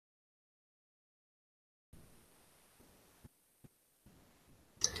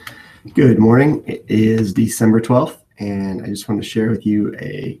Good morning. It is December 12th, and I just wanted to share with you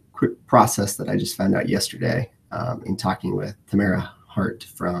a quick process that I just found out yesterday in talking with Tamara Hart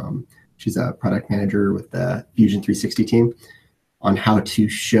she's a product manager with the Fusion 360 team, on how to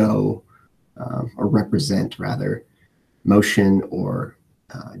show or represent, rather, motion or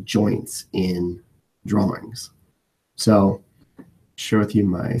joints in drawings. So, share with you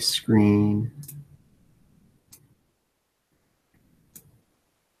my screen.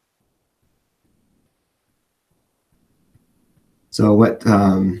 So I've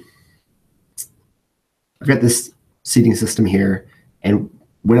got this seating system here, and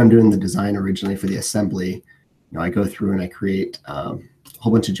when I'm doing the design originally for the assembly, I go through and I create a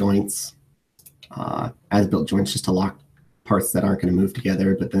whole bunch of joints, as-built joints, just to lock parts that aren't going to move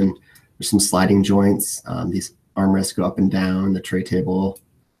together. But then there's some sliding joints. These armrests go up and down. The tray table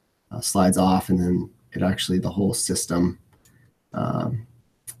slides off, and then the whole system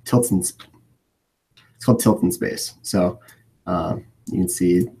tilts. It's called tilt in space. So you can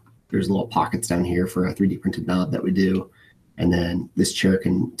see there's little pockets down here for a 3D printed knob that we do. And then this chair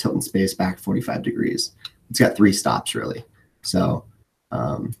can tilt in space back 45 degrees. It's got 3 stops, really. So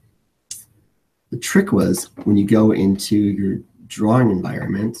the trick was, when you go into your drawing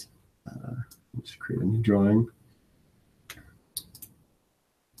environment, let's create a new drawing.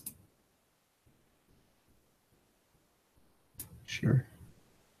 Sure.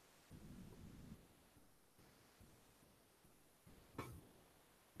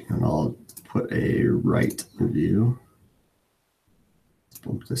 And I'll put a right view. Let's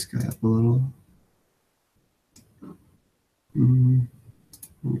bump this guy up a little. 5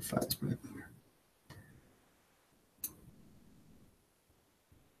 is probably better.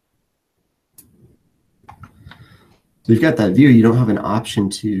 So you've got that view. You don't have an option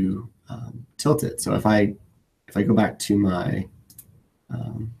to tilt it. So if I go back to my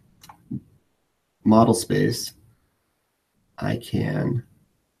model space, I can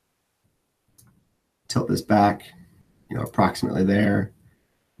tilt this back, approximately there,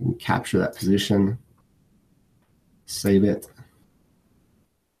 and capture that position, save it.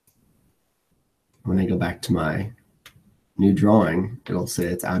 When I go back to my new drawing, it'll say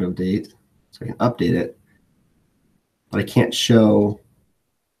it's out of date, so I can update it. But I can't show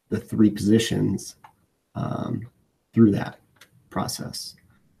the 3 positions through that process.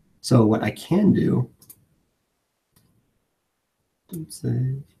 So what I can do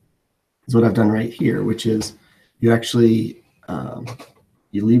is what I've done right here, which is you actually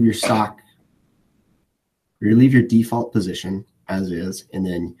you leave your stock, or you leave your default position as is, and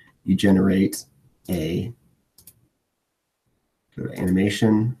then you generate go to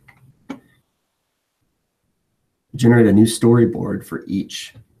animation, generate a new storyboard for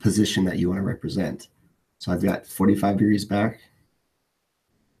each position that you want to represent. So I've got 45 degrees back.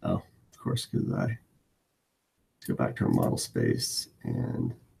 Oh, of course, because let's go back to our model space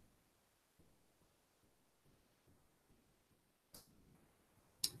and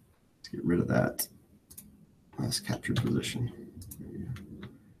let's get rid of that last captured position.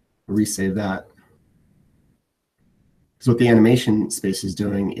 Resave that. So what the animation space is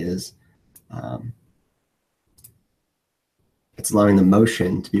doing is it's allowing the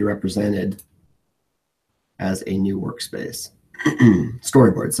motion to be represented as a new workspace.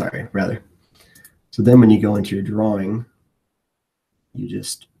 Storyboard, sorry, rather. So then when you go into your drawing, you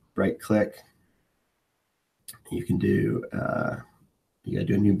just right click. You can do, you gotta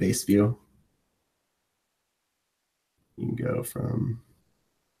do a new base view. You can go from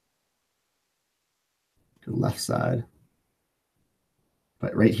the left side.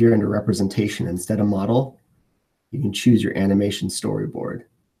 But right here under representation, instead of model, you can choose your animation storyboard.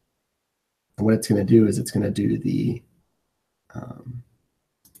 And what it's going to do is it's going to do the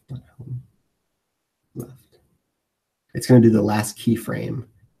left. It's going to do the last keyframe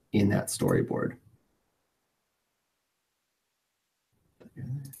in that storyboard.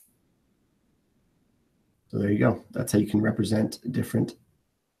 So there you go. That's how you can represent different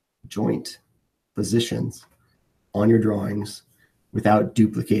joint positions on your drawings without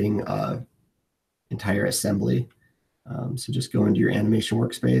duplicating an entire assembly. So just go into your animation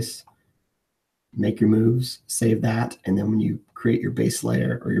workspace, make your moves, save that, and then when you create your base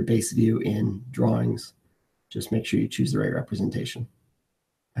layer or your base view in drawings, just make sure you choose the right representation.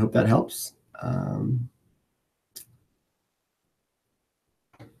 I hope that helps.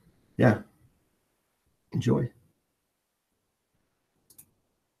 Yeah, enjoy.